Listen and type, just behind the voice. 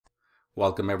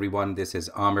Welcome everyone, this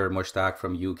is Amer Mushtaq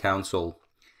from U Counsel.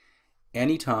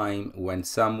 Anytime when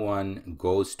someone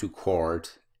goes to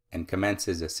court and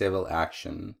commences a civil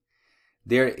action,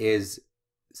 there is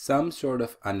some sort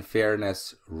of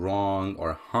unfairness, wrong,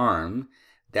 or harm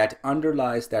that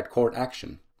underlies that court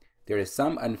action. There is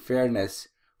some unfairness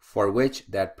for which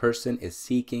that person is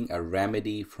seeking a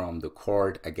remedy from the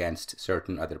court against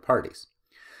certain other parties.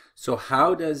 So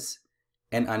how does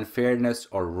an unfairness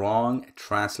or wrong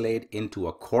translate into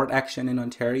a court action in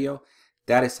Ontario?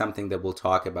 That is something that we'll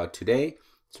talk about today,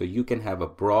 so you can have a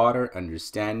broader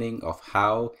understanding of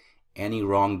how any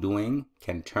wrongdoing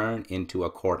can turn into a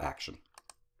court action.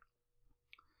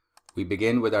 We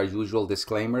begin with our usual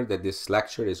disclaimer that this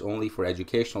lecture is only for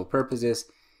educational purposes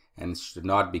and should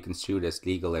not be construed as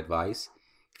legal advice.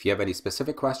 If you have any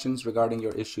specific questions regarding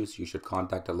your issues, you should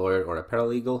contact a lawyer or a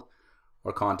paralegal,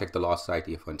 or contact the Law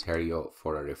Society of Ontario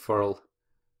for a referral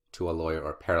to a lawyer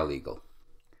or paralegal.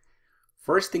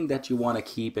 First thing that you want to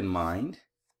keep in mind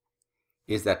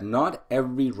is that not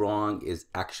every wrong is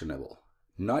actionable.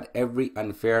 Not every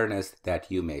unfairness that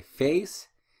you may face,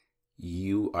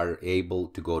 you are able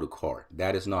to go to court.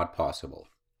 That is not possible.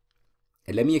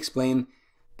 And let me explain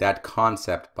that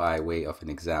concept by way of an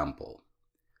example.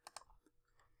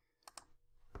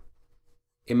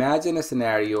 Imagine a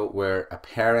scenario where a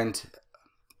parent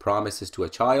promises to a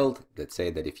child, let's say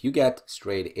that if you get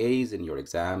straight A's in your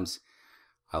exams,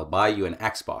 I'll buy you an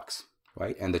Xbox,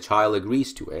 right? And the child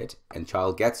agrees to it, and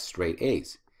child gets straight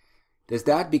A's. Does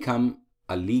that become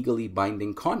a legally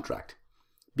binding contract?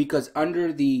 Because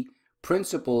under the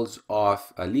principles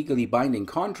of a legally binding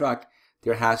contract,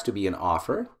 there has to be an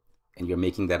offer, and you're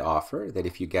making that offer that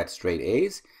if you get straight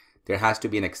A's, there has to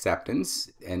be an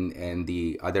acceptance, and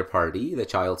the other party, the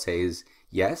child, says,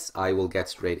 yes, I will get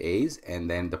straight A's, and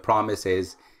then the promise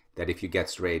is that if you get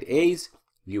straight A's,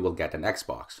 you will get an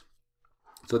Xbox.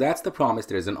 So that's the promise.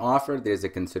 There is an offer, there is a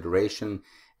consideration,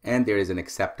 and there is an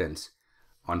acceptance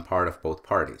on part of both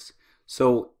parties.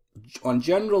 So on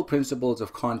general principles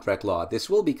of contract law, this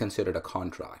will be considered a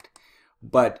contract.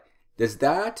 But does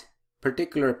that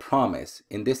particular promise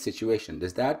in this situation,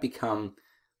 does that become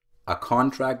a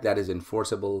contract that is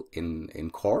enforceable in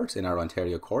courts, in our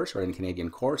Ontario courts or in Canadian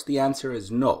courts? The answer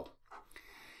is no.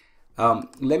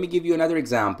 Let me give you another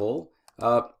example.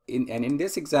 In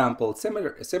this example,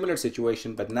 similar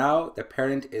situation, but now the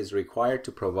parent is required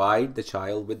to provide the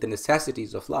child with the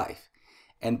necessities of life.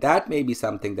 And that may be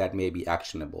something that may be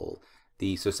actionable.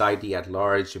 The society at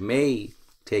large may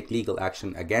take legal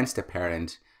action against a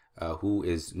parent who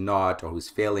is not or who's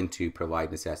failing to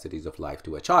provide necessities of life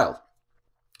to a child.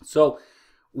 So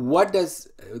what does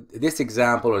this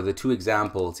example or the two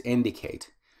examples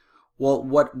indicate? Well,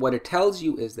 what it tells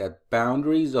you is that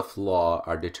boundaries of law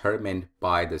are determined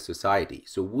by the society.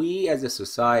 So we as a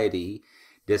society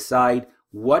decide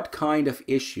what kind of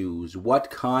issues, what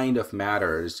kind of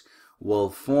matters will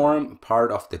form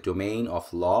part of the domain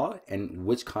of law and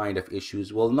which kind of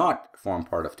issues will not form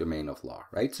part of domain of law,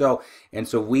 right? So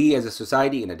we as a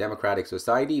society, in a democratic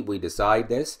society, we decide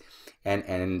this,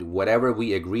 and whatever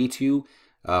we agree to,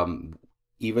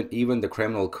 even the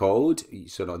criminal code,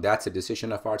 so that's a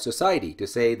decision of our society to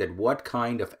say that what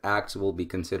kind of acts will be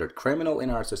considered criminal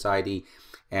in our society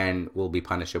and will be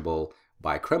punishable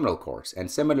by criminal courts. And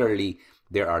similarly,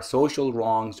 there are social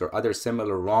wrongs or other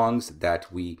similar wrongs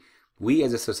that we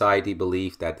as a society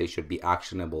believe that they should be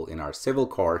actionable in our civil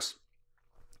courts,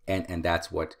 and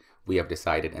that's what we have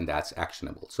decided, and that's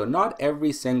actionable. So not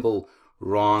every single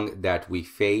wrong that we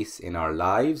face in our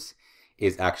lives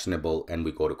is actionable and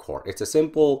we go to court. It's a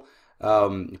simple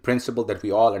principle that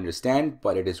we all understand,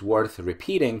 but it is worth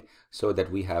repeating so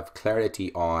that we have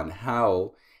clarity on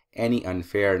how any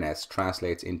unfairness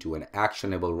translates into an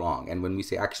actionable wrong. And when we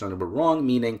say actionable wrong,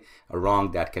 meaning a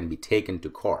wrong that can be taken to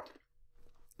court.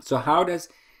 So how does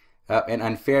an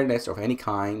unfairness of any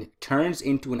kind turns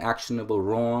into an actionable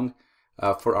wrong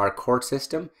for our court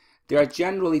system? There are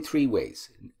generally three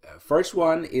ways. First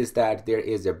one is that there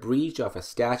is a breach of a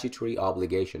statutory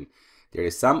obligation. There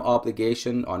is some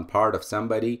obligation on part of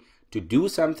somebody to do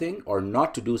something or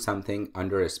not to do something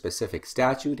under a specific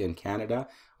statute in Canada,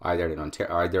 either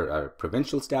a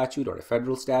provincial statute or a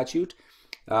federal statute.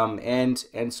 And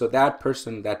so that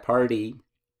person, that party,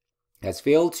 has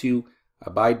failed to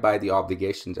abide by the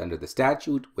obligations under the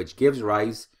statute, which gives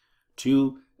rise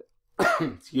to,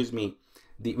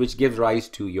 which gives rise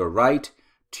to your right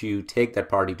to take that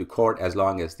party to court as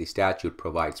long as the statute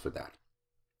provides for that.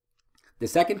 The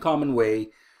second common way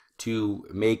to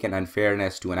make an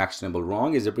unfairness to an actionable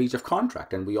wrong is a breach of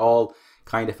contract. And we all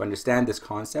kind of understand this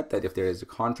concept that if there is a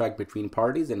contract between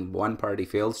parties and one party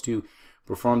fails to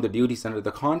perform the duties under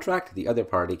the contract, the other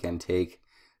party can take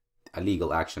a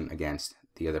legal action against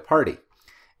the other party.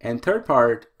 And third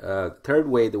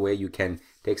way, the way you can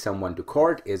take someone to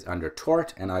court is under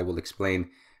tort, and I will explain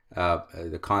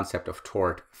the concept of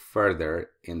tort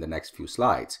further in the next few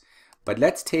slides. But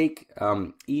let's take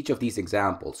each of these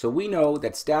examples. So we know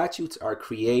that statutes are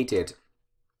created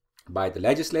by the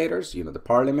legislators, the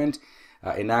parliament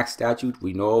enacts statute.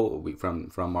 We know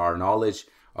from our knowledge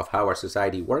of how our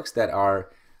society works that our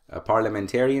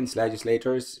parliamentarians,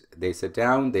 legislators, they sit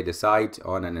down, they decide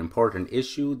on an important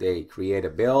issue, they create a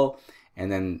bill,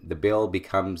 and then the bill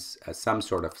becomes some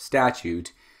sort of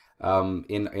statute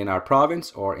in our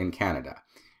province or in Canada.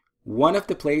 One of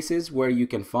the places where you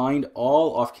can find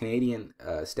all of Canadian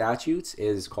statutes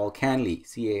is called CanLII,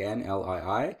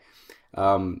 C-A-N-L-I-I.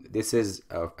 This is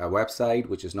a website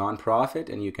which is non-profit,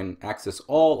 and you can access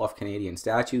all of Canadian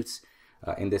statutes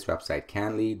in this website,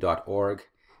 canli.org.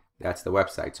 That's the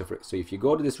website. So if you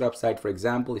go to this website, for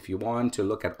example, if you want to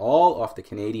look at all of the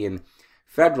Canadian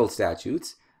federal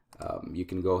statutes, you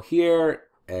can go here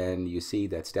and you see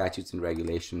that statutes and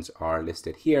regulations are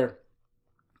listed here.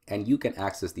 And you can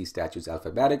access these statutes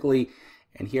alphabetically.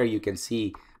 And here you can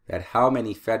see that how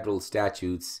many federal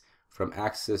statutes, from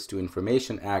Access to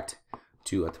Information Act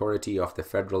to authority of the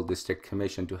Federal District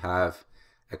Commission to have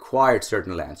acquired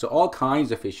certain land. So all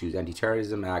kinds of issues,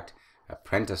 Anti-Terrorism Act,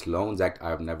 Apprentice Loans Act,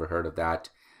 I've never heard of that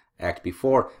act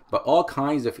before, but all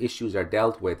kinds of issues are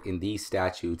dealt with in these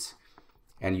statutes,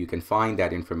 and you can find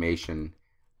that information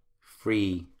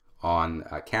free on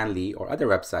CanLII or other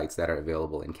websites that are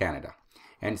available in Canada.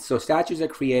 And so statutes are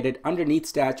created. Underneath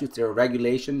statutes, there are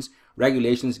regulations.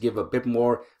 Regulations give a bit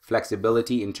more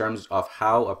flexibility in terms of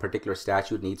how a particular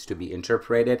statute needs to be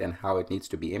interpreted and how it needs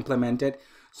to be implemented.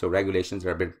 So regulations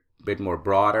are a bit more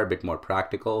broader, a bit more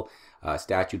practical.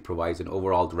 Statute provides an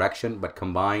overall direction, but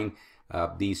combine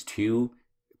these two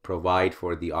provide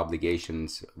for the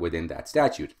obligations within that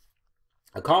statute.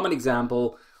 A common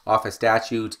example of a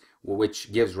statute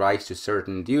which gives rise to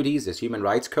certain duties is Human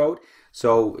Rights Code.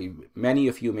 So many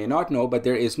of you may not know, but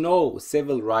there is no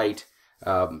civil right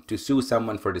to sue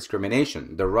someone for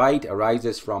discrimination. The right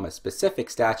arises from a specific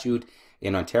statute.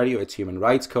 In Ontario, it's Human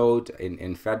Rights Code.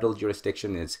 In federal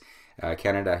jurisdiction, it's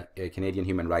Canadian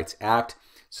Human Rights Act.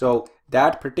 So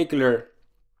that particular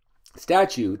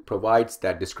statute provides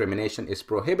that discrimination is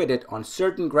prohibited on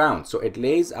certain grounds. So it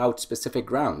lays out specific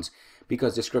grounds,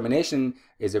 because discrimination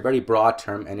is a very broad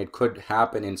term and it could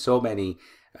happen in so many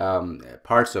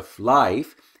parts of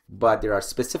life. But there are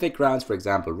specific grounds, for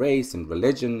example, race and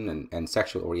religion and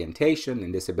sexual orientation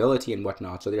and disability and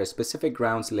whatnot. So there are specific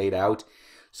grounds laid out.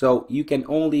 So you can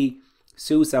only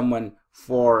sue someone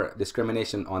for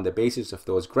discrimination on the basis of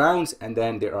those grounds. And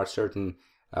then there are certain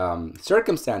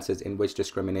circumstances in which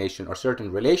discrimination, or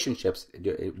certain relationships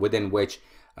within which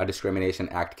a discrimination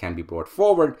act can be brought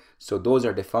forward. So those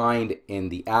are defined in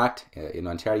the act. In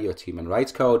Ontario, it's Human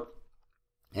Rights Code.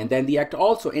 And then the act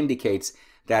also indicates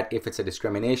that if it's a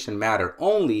discrimination matter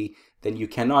only, then you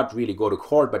cannot really go to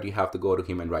court, but you have to go to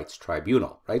Human Rights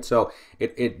Tribunal, right? So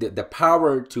the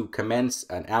power to commence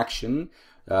an action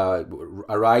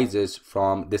arises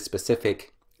from this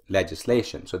specific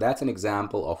legislation. So that's an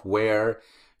example of where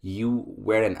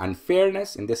an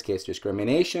unfairness, in this case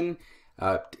discrimination,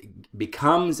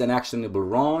 becomes an actionable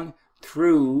wrong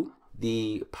through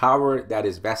the power that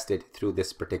is vested through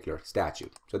this particular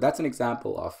statute. So that's an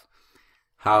example of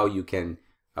how you can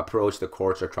approach the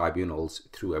courts or tribunals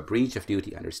through a breach of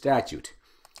duty under statute.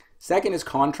 Second is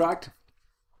contract.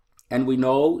 And we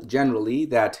know generally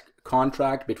that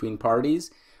contract between parties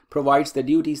provides the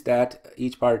duties that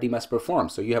each party must perform.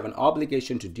 So you have an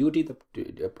obligation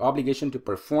to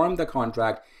perform the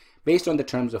contract based on the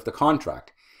terms of the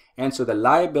contract. And so the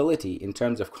liability in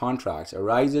terms of contracts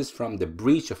arises from the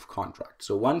breach of contract.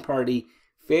 So one party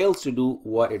fails to do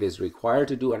what it is required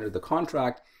to do under the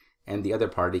contract, and the other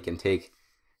party can take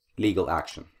legal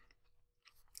action.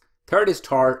 Third is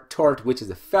tort, which is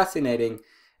a fascinating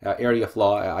area of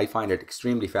law. I find it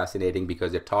extremely fascinating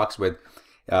because it talks with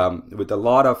a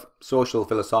lot of social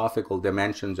philosophical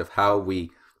dimensions of how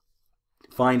we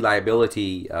find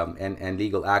liability and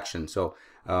legal action. So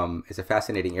it's a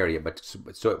fascinating area. But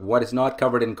so what is not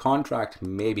covered in contract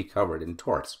may be covered in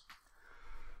torts.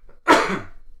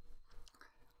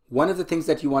 One of the things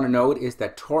that you want to note is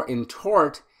that in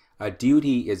tort, a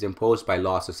duty is imposed by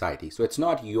law society. So it's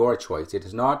not your choice. It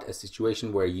is not a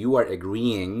situation where you are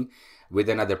agreeing with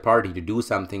another party to do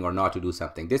something or not to do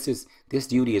something. This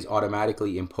duty is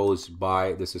automatically imposed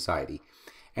by the society.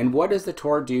 And what does the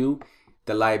tort do?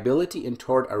 the liability in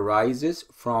tort arises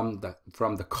from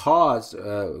the cause,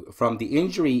 from the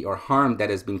injury or harm that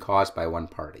has been caused by one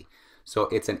party. So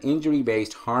it's an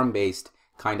injury-based, harm-based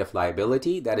kind of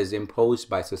liability that is imposed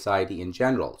by society in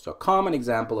general. So a common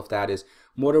example of that is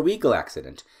motor vehicle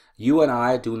accident. You and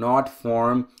I do not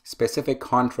form specific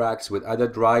contracts with other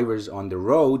drivers on the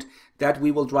road that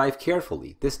we will drive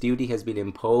carefully. This duty has been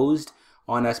imposed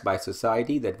on us by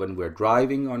society, that when we're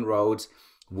driving on roads,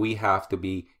 we have to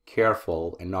be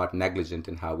careful and not negligent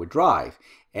in how we drive.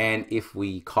 And if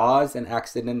we cause an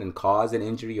accident and cause an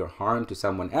injury or harm to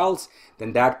someone else,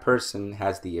 then that person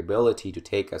has the ability to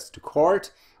take us to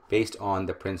court based on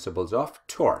the principles of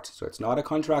tort. So it's not a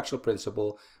contractual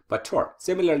principle, but tort.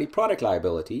 Similarly, product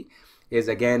liability is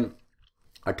again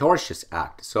a tortious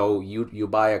act. So you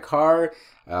buy a car,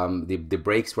 the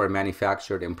brakes were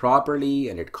manufactured improperly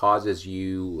and it causes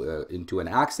you into an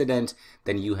accident,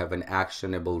 then you have an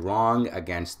actionable wrong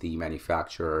against the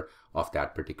manufacturer of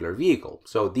that particular vehicle.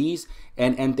 So these,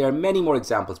 and there are many more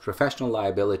examples. Professional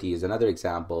liability is another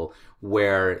example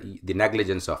where the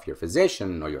negligence of your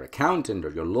physician or your accountant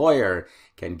or your lawyer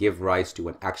can give rise to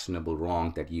an actionable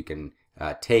wrong that you can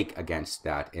take against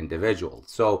that individual.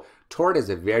 So tort is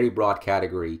a very broad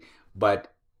category,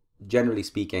 but generally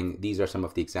speaking, these are some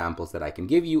of the examples that I can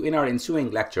give you. In our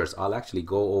ensuing lectures, I'll actually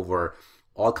go over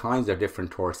all kinds of different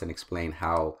torts and explain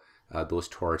how those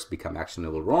torts become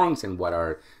actionable wrongs and what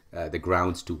are the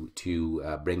grounds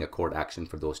to bring a court action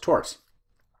for those torts.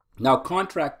 Now,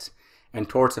 contracts and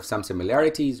torts have some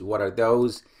similarities. What are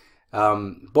those?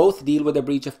 Both deal with a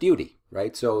breach of duty,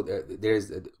 right? So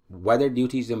there's whether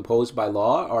duties imposed by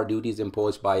law or duties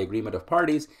imposed by agreement of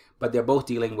parties, but they're both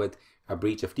dealing with a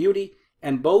breach of duty,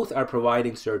 and both are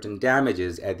providing certain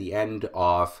damages at the end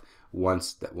of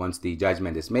once the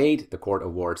judgment is made, the court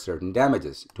awards certain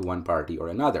damages to one party or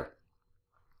another.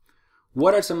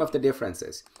 What are some of the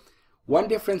differences? One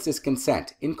difference is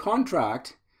consent. In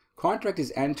contract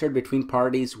is entered between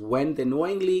parties when they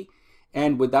knowingly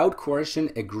and without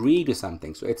coercion agree to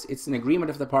something. So it's an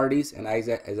agreement of the parties, and as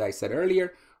I said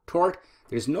earlier, tort,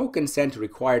 there's no consent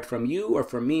required from you or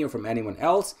from me or from anyone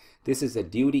else. This is a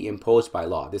duty imposed by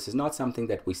law. This is not something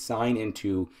that we sign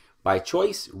into by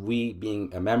choice. We,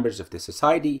 being members of the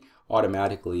society,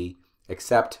 automatically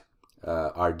accept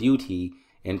our duty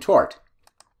in tort.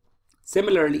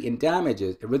 Similarly, in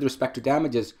damages, with respect to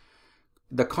damages,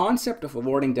 the concept of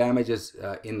awarding damages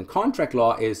in the contract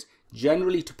law is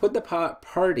generally to put the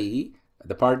party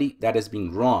that is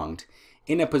being wronged,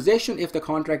 in a position if the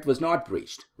contract was not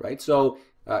breached, right? So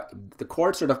the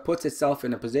court sort of puts itself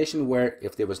in a position where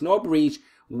if there was no breach,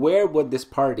 where would this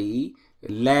party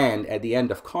land at the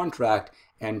end of contract,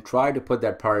 and try to put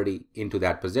that party into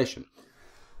that position.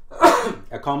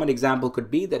 A common example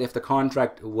could be that if the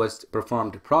contract was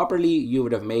performed properly, you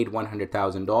would have made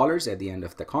 $100,000 at the end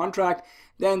of the contract.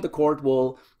 Then the court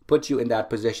will put you in that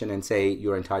position and say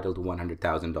you're entitled to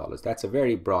 $100,000. That's a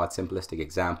very broad, simplistic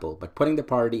example, but putting the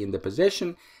party in the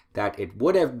position that it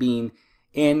would have been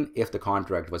in if the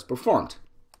contract was performed.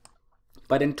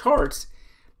 But in torts,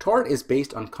 tort is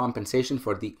based on compensation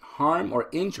for the harm or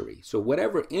injury. So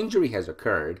whatever injury has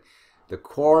occurred, the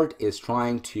court is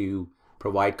trying to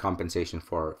provide compensation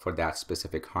for that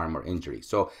specific harm or injury.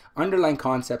 So underlying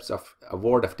concepts of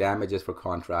award of damages for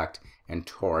contract and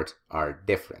tort are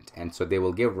different, and so they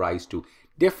will give rise to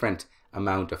different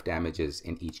amount of damages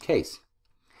in each case.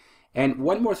 And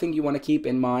one more thing you want to keep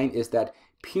in mind is that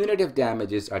punitive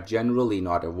damages are generally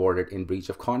not awarded in breach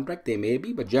of contract. They may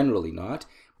be, but generally not.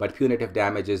 But punitive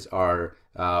damages are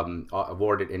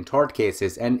awarded in tort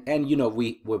cases, and you know,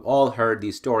 we've all heard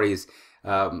these stories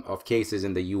of cases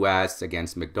in the U.S.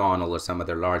 against McDonald's or some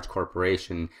other large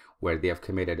corporation where they have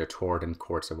committed a tort and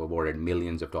courts have awarded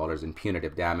millions of dollars in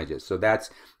punitive damages. So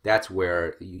that's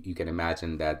where you can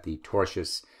imagine that the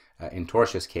tortious in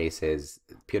tortious cases,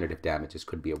 punitive damages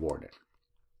could be awarded.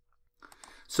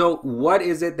 So what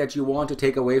is it that you want to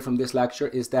take away from this lecture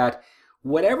is that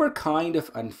whatever kind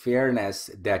of unfairness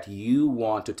that you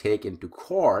want to take into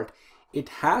court, it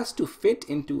has to fit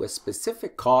into a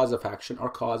specific cause of action or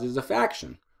causes of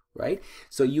action, right?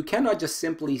 So you cannot just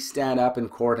simply stand up in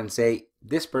court and say,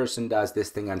 this person does this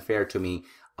thing unfair to me,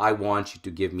 I want you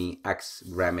to give me X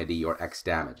remedy or X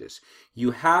damages.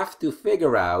 You have to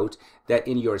figure out that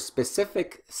in your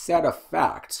specific set of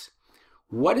facts,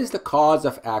 what is the cause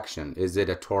of action? Is it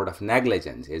a tort of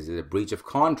negligence? Is it a breach of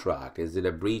contract? Is it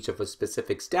a breach of a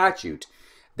specific statute?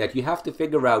 That you have to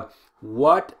figure out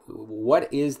what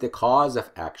is the cause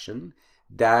of action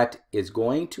that is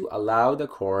going to allow the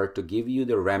court to give you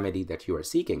the remedy that you are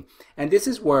seeking. And this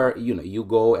is where you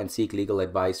go and seek legal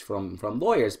advice from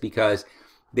lawyers, because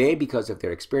they, because of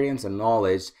their experience and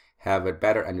knowledge, have a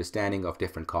better understanding of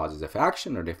different causes of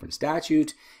action or different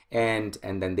statute, and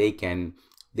then they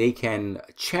can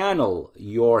channel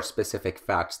your specific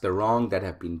facts, the wrong that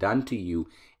have been done to you,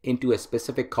 into a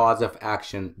specific cause of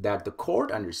action that the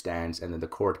court understands, and then the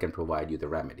court can provide you the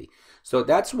remedy. So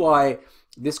that's why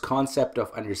this concept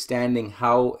of understanding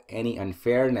how any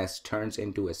unfairness turns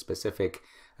into a specific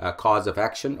cause of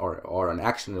action or an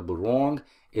actionable wrong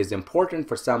is important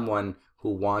for someone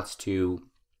who wants to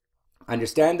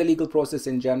understand the legal process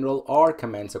in general or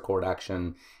commence a court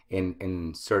action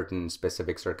in certain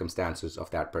specific circumstances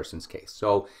of that person's case.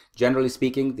 So generally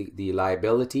speaking, the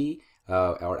liability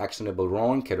or actionable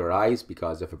wrong can arise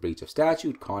because of a breach of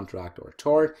statute, contract, or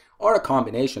tort, or a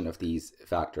combination of these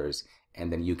factors,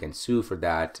 and then you can sue for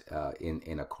that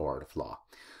in a court of law.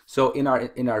 So in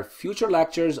our future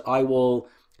lectures, I will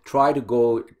try to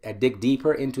go dig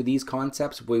deeper into these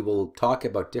concepts. We will talk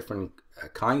about different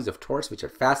kinds of torts, which are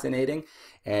fascinating,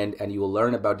 and you will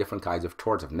learn about different kinds of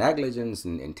torts of negligence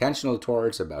and intentional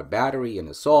torts, about battery and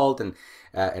assault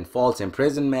and false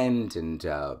imprisonment and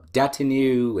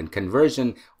detinue and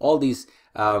conversion. All these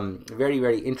very,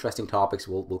 very interesting topics.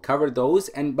 We'll cover those,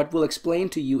 but we'll explain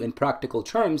to you in practical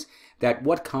terms that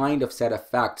what kind of set of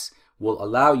facts will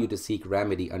allow you to seek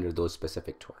remedy under those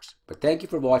specific torts. But thank you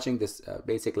for watching this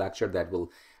basic lecture that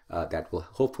will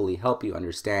hopefully help you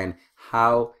understand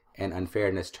how an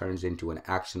unfairness turns into an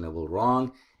actionable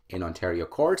wrong in Ontario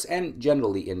courts and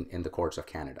generally in the courts of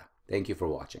Canada. Thank you for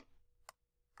watching.